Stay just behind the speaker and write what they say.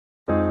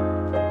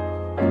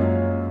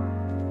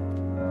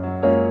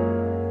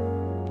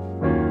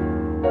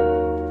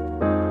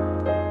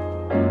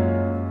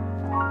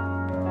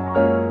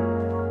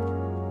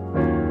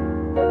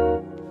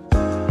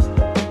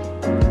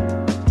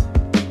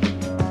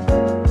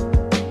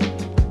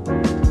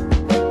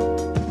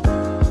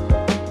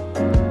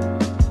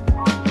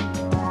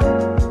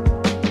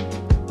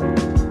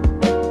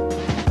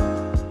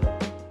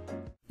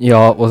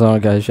Yo, what's on,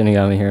 guys?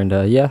 Shinigami here,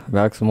 and yeah,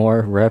 back some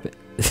more Rep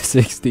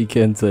 60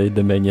 Kensei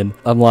Dominion.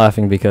 I'm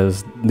laughing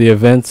because the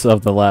events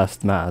of the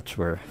last match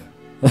were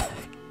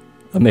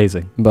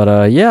amazing.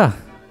 But yeah,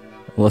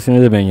 listening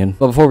to Dominion.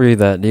 But before we do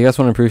that, do you guys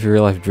want to improve your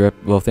real life drip?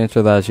 Well, if the answer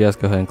to that is yes,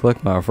 go ahead and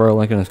click my referral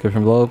link in the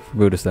description below for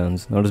Buddha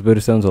Stones. Notice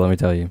Buddha Stones? Well, let me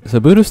tell you. So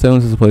Buddha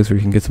Stones is a place where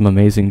you can get some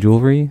amazing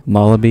jewelry,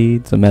 mala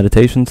beads, some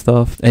meditation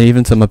stuff, and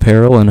even some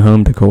apparel and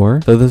home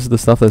decor. So this is the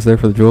stuff that's there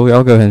for the jewelry.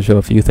 I'll go ahead and show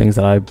a few things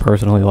that I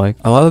personally like.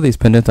 A lot of these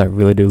pendants I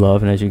really do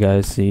love, and as you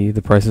guys see,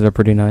 the prices are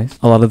pretty nice.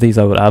 A lot of these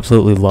I would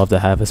absolutely love to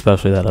have,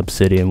 especially that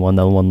obsidian one.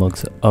 That one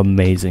looks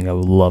amazing. I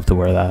would love to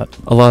wear that.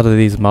 A lot of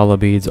these mala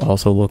beads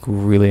also look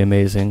really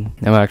amazing.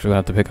 I'm actually going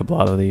to have to pick up a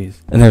lot of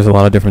these. And there's a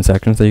lot of different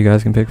sections that you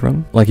guys can pick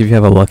from. Like if you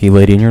have a lucky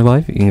lady in your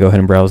life, you can go ahead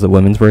and browse the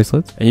women's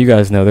bracelets. And you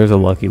guys know there's a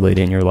lucky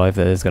lady in your life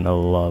that is going to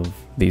love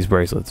these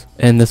bracelets.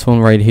 And this one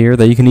right here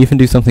that you can even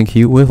do something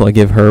cute with, like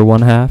give her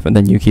one half and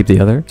then you keep the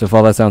other. So if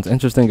all that sounds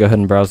interesting, go ahead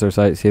and browse their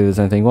site, see if there's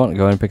anything you want,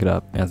 go ahead and pick it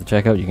up. And at the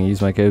checkout, you can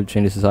use my code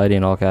ChangeSociety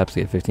in all caps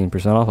to get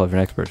 15% off of your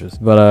next purchase.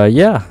 But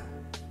yeah,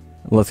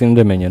 let's get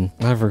into Dominion.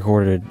 I've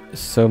recorded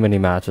so many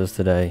matches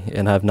today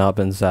and have not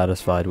been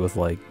satisfied with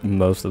like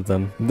most of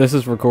them. This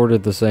is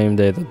recorded the same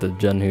day that the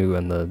Genhu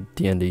and the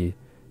Tiandi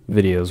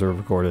videos were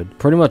recorded.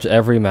 Pretty much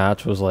every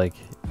match was like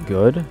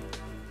good,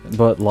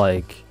 but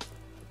like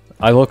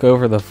I look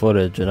over the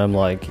footage and I'm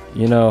like,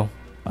 you know,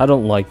 I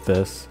don't like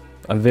this.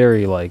 I'm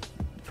very like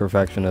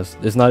perfectionist.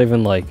 It's not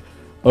even like,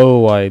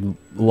 oh, I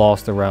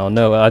lost a round.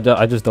 No, I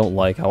just don't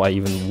like how I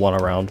even won a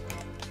round.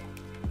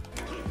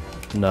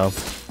 No.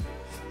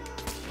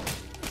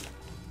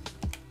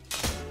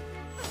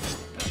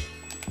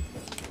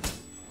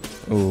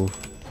 Ooh.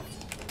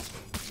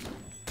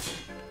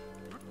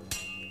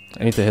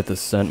 I need to hit the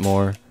scent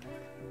more.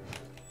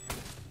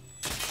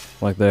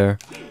 Like there.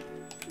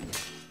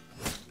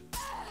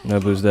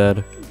 Nobu's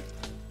dead.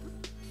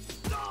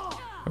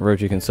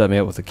 Orochi can set me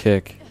up with a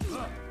kick.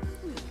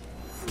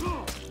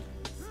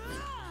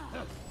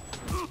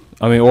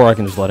 I mean, or I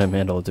can just let him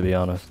handle it, to be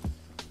honest.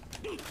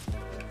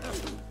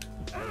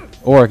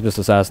 Or I can just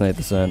assassinate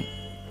the scent.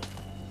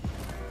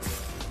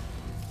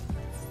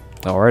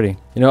 Alrighty.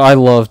 You know, I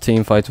love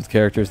team fights with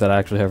characters that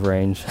actually have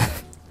range.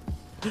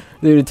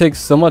 Dude, it takes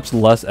so much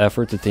less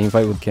effort to team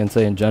fight with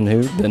Kensei and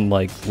Genhu than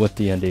like with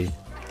Tiandi.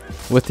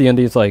 With Tiandi,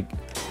 it's like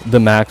the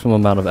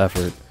maximum amount of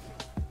effort.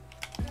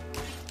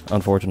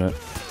 Unfortunate.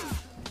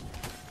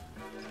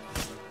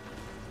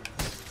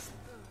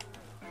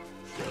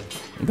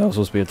 That was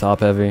supposed to be a top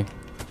heavy.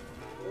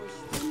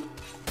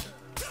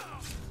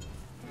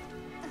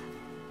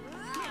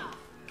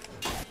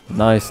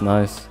 Nice,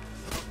 nice.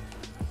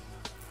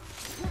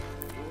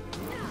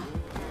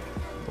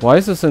 Why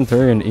is the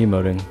Centurion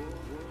emoting?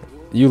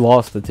 You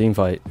lost the team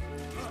fight.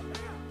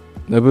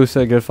 Nobu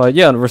said good fight.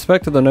 Yeah,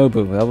 respect to the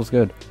Nobu. That was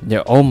good.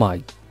 Yeah, oh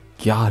my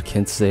god,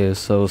 Kensei is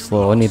so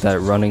slow. I need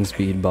that running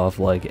speed buff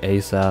like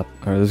ASAP.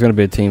 Alright, there's gonna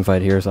be a team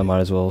fight here, so I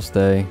might as well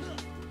stay.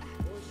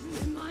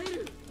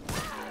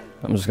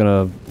 I'm just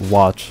gonna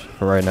watch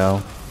for right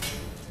now.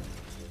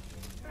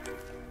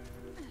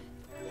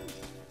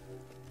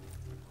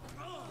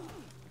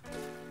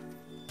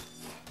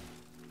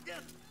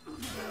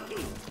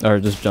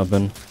 Alright, just jump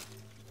in.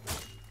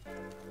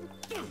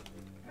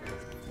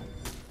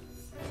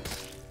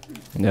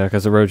 Yeah,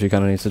 because Orochi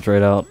kind of needs to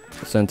trade out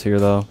Scent here,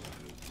 though.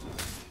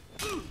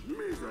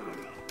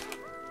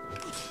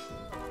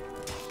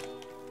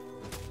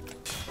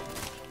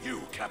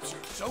 You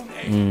captured Zone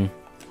A.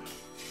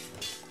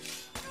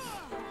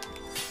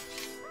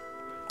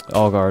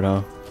 All guard,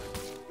 huh?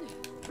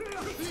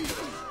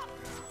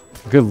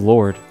 Good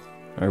lord.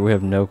 Alright, we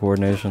have no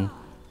coordination.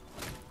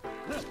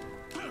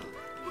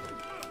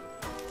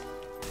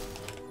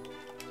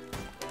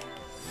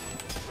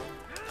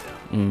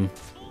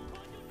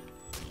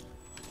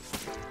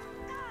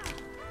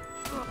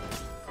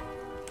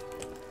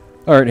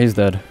 Alright, he's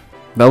dead.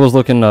 That was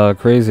looking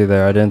crazy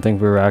there. I didn't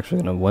think we were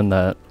actually going to win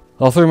that.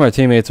 All three of my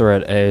teammates are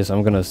at A, so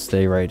I'm going to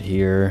stay right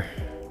here.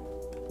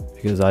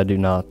 Because I do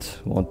not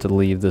want to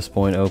leave this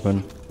point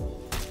open.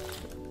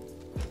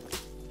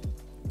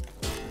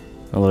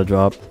 I'll let it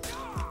drop.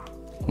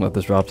 Let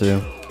this drop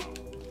too.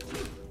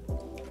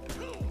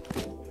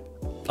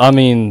 I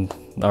mean,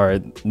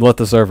 alright, let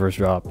the servers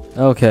drop.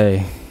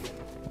 Okay.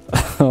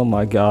 Oh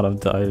my god, I'm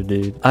tired,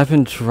 dude. I've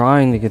been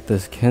trying to get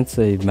this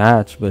Kensei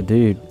match, but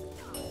dude,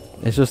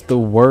 it's just the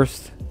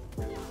worst,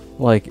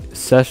 like,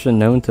 session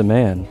known to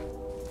man.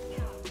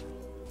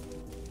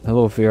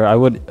 Hello, Fear.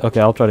 Okay,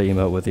 I'll try to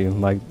emote with you.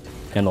 My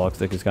analog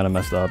stick is kind of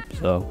messed up,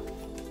 so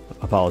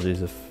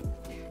apologies if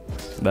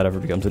that ever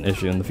becomes an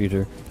issue in the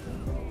future.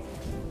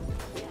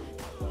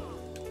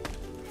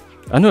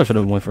 I knew I should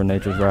have went for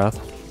Nature's Wrath.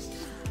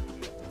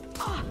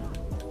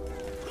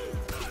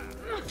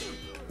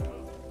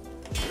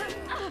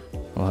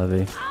 All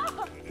heavy.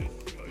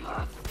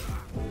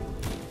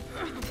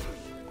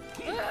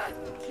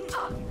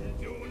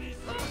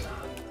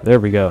 There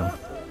we go.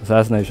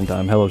 Assassination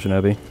time. Hello,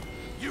 Shinobi.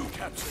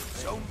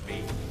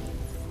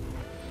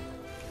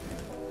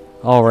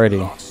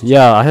 Alrighty.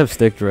 Yeah, I have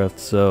stick drift,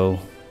 so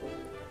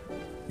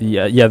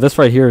Yeah, this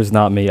right here is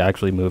not me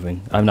actually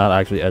moving. I'm not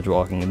actually edge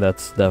walking, and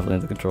that's definitely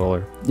the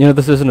controller. You know,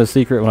 this isn't a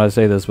secret when I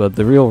say this, but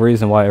the real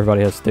reason why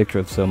everybody has stick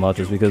drift so much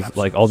is because,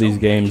 like, all these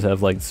games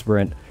have, like,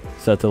 sprint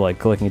set to, like,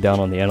 clicking down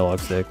on the analog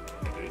stick.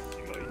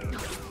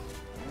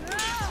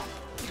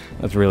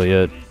 That's really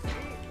it.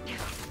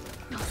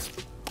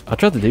 I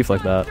tried to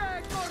deflect that.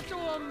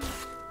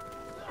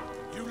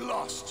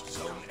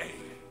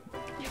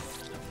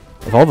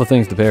 Of all the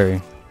things to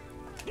parry.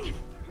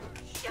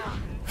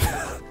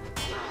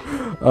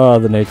 Oh,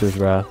 the Nature's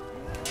Wrath.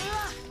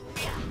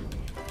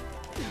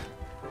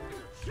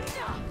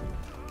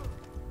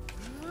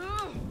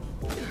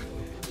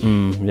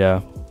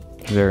 Yeah.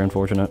 Very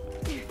unfortunate.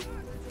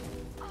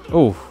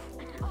 Oh.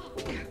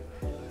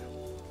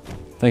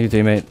 Thank you,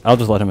 teammate. I'll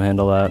just let him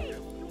handle that.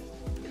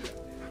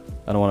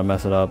 I don't want to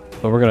mess it up.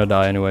 But we're gonna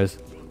die anyways.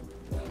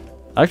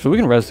 Actually, we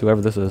can res whoever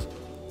this is.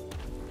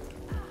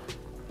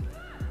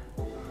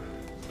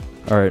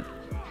 Alright.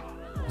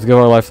 Let's give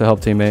our life to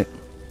help, teammate.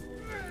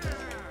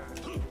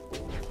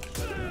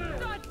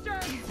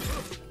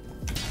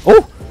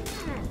 Oh!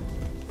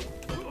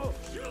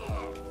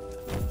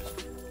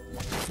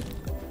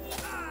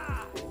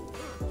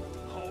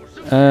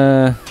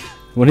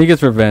 When he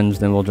gets revenge,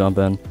 then we'll jump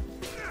in.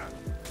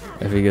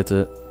 If he gets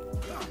it.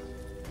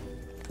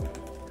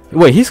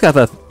 Wait, he's got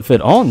that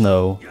fit on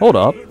though. Hold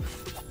up.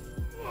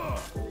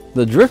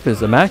 The drift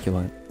is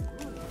immaculate.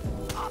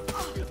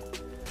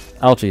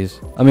 Ouchies.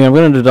 I mean, I'm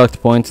gonna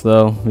deduct points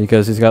though,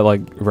 because he's got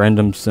like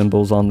random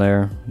symbols on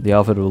there. The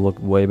outfit would look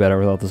way better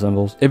without the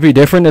symbols. It'd be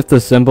different if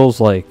the symbols,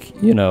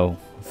 like, you know,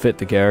 fit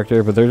the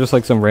character, but they're just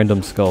like some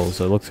random skulls,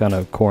 so it looks kind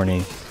of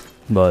corny.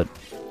 But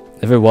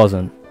if it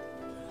wasn't,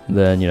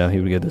 then, you know, he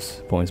would get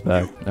his points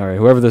back. Alright,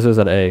 whoever this is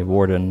at A,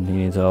 Warden, he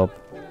needs help.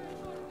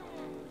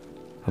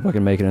 Hope I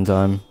can make it in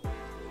time.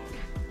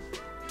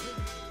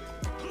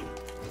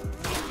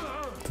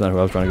 That's not who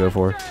I was trying to go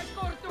for.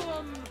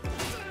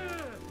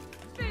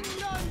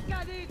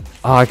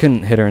 Oh, I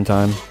couldn't hit her in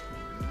time.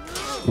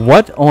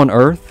 What on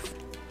earth?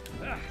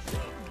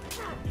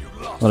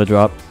 Let it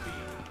drop.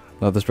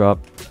 Let this drop.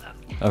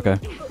 Okay.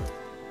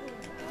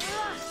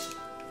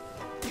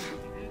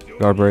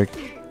 Guard break.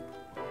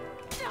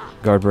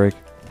 Guard break.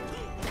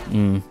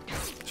 Should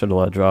have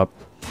let it drop.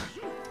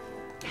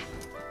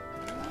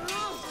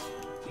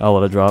 I'll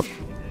let it drop.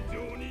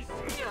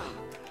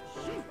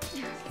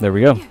 There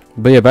we go.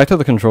 But yeah, back to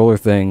the controller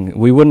thing.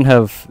 We wouldn't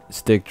have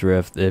stick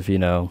drift if, you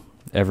know,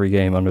 every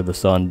game under the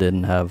sun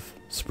didn't have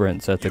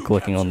sprint set to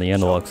clicking on the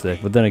analog stick.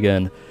 But then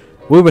again,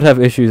 we would have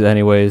issues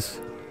anyways,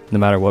 no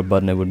matter what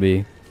button it would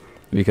be.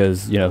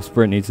 Because, you know,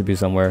 sprint needs to be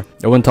somewhere.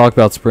 I wouldn't talk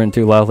about sprint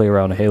too loudly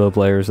around Halo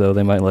players, though.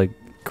 They might, like,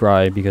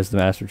 cry because the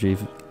Master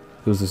Chief,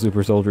 who's a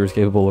super soldier, is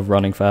capable of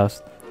running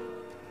fast.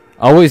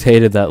 I always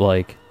hated that,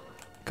 like,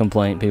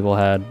 complaint people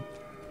had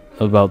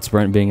about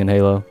sprint being in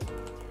Halo.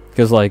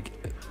 Because, like,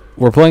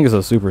 we're playing as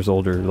a super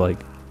soldier,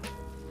 like,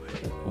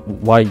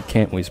 why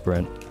can't we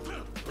sprint?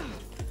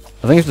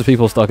 I think it's just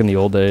people stuck in the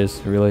old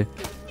days, really.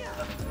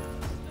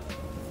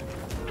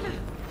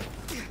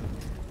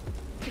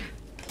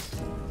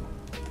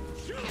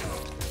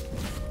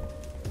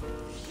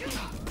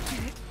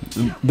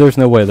 There's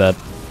no way that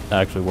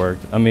actually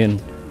worked. I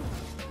mean,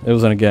 it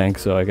was in a gank,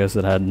 so I guess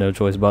it had no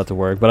choice but to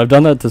work. But I've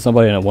done that to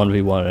somebody in a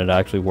 1v1 and it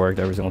actually worked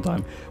every single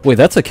time. Wait,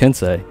 that's a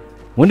Kensei.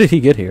 When did he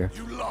get here?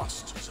 You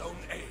lost zone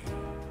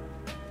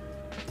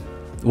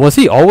A. Was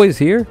he always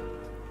here?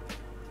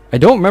 I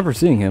don't remember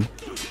seeing him.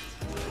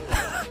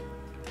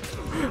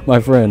 My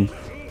friend.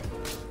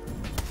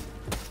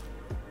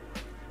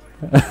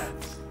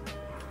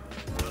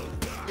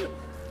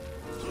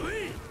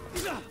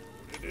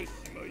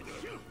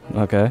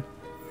 Okay.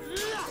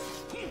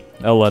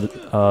 I'll let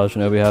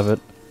Shinobi have it.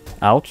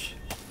 Ouch.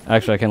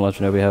 Actually, I can't let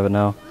Shinobi have it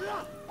now.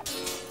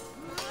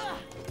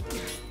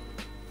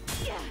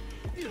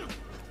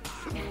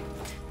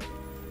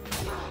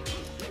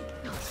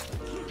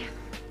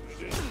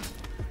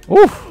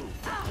 Oof.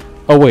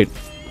 Oh, wait.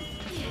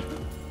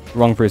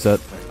 Wrong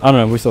preset. I don't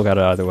know, we still got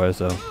it either way,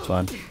 so it's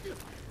fine.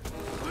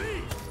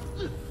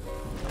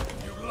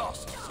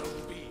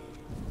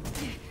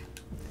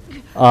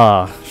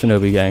 Ah,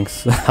 Shinobi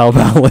ganks. How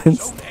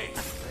balanced.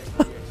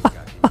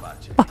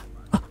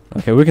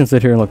 Okay, we can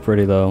sit here and look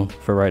pretty though,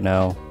 for right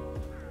now.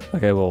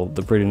 Okay, well,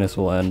 the prettiness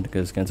will end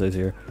because Kensei's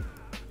here.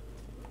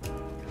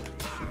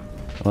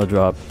 I'll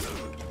drop.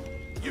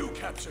 You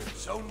captured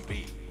zone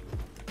B.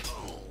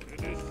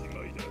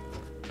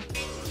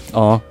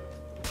 Aw.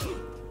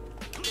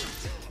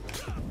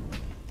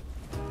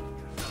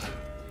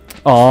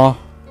 Aw.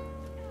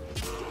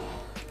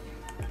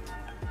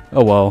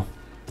 Oh well.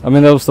 I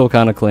mean, that was still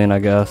kind of clean, I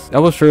guess. I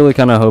was surely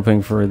kind of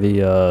hoping for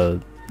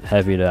the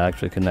heavy to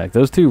actually connect.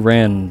 Those two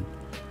ran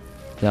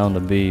down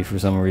to B for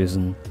some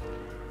reason.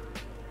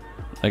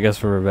 I guess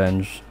for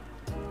revenge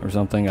or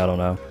something, I don't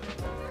know.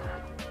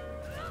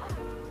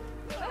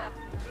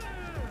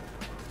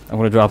 I'm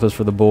gonna drop this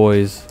for the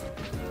boys.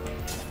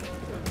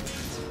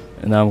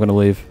 And now I'm gonna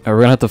leave. We're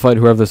gonna have to fight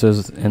whoever this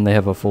is, and they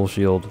have a full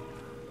shield.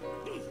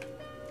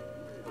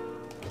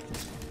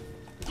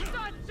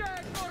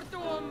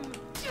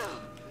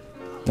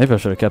 Maybe I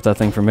should have kept that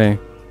thing for me.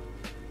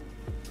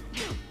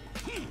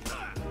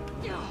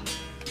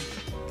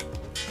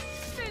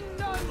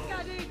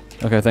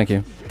 Okay, thank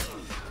you.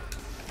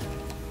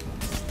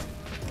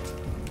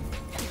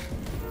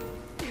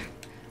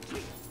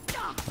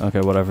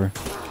 Okay, whatever.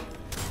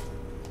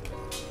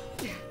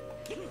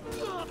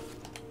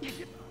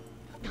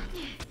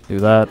 Do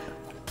that.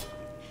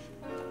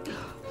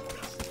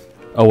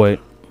 Oh wait,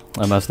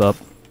 I messed up.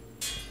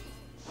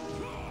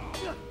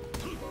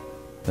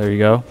 There you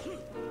go.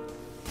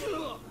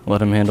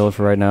 Let him handle it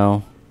for right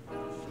now.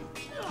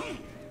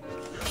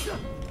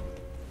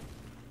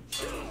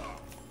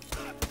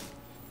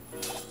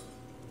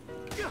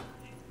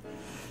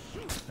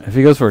 If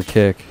he goes for a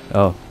kick,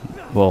 oh,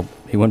 well,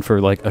 he went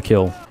for like a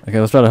kill. Okay,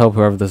 let's try to help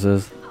whoever this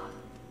is.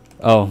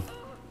 Oh.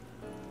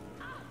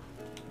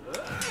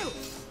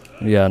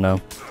 Yeah,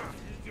 no.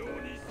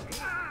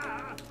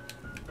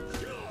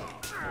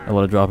 I'll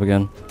let it drop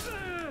again.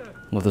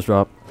 Let this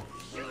drop.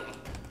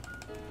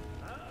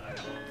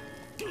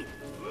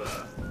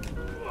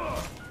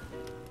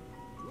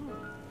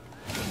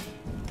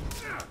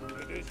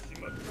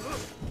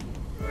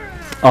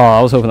 Oh,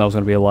 I was hoping that was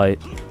going to be a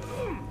light.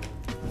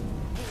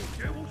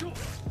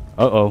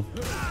 Uh-oh.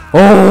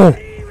 Oh!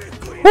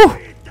 Woo!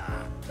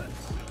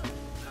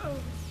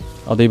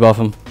 I'll debuff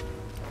him.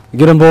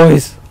 Get him,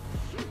 boys!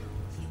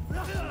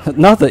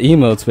 Not the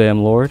emote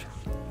spam, Lord.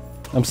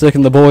 I'm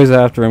sticking the boys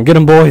after him. Get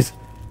him, boys!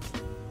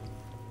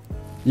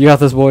 You got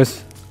this,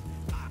 boys.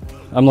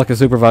 I'm like a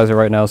supervisor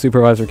right now.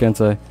 Supervisor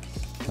Kensei.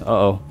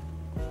 Uh-oh.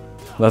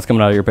 That's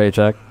coming out of your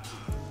paycheck.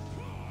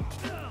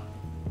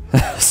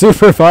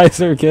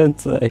 Supervisor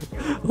Kensei.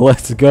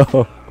 Let's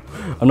go.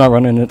 I'm not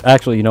running it.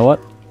 Actually, you know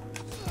what?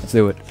 Let's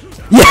do it.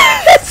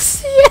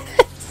 Yes! Yes!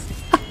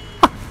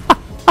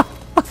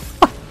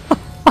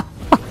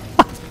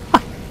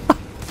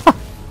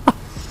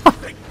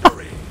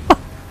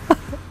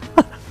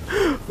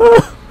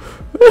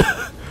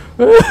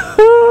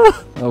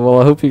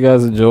 Well, I hope you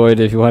guys enjoyed.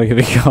 If you want to get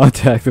in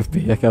contact with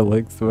me, I got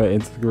links to my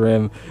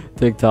Instagram,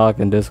 TikTok,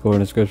 and Discord in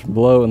the description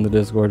below. In the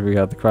Discord, we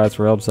got the cries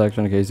for help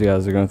section in case you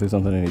guys are going through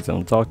something and need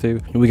someone to talk to.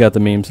 We got the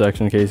meme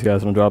section in case you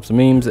guys want to drop some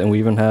memes, and we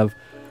even have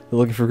the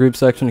looking for group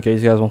section in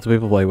case you guys want some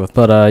people to play with.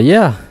 But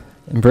yeah,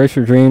 embrace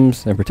your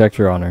dreams and protect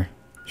your honor.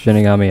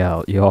 Shinigami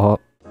out, y'all.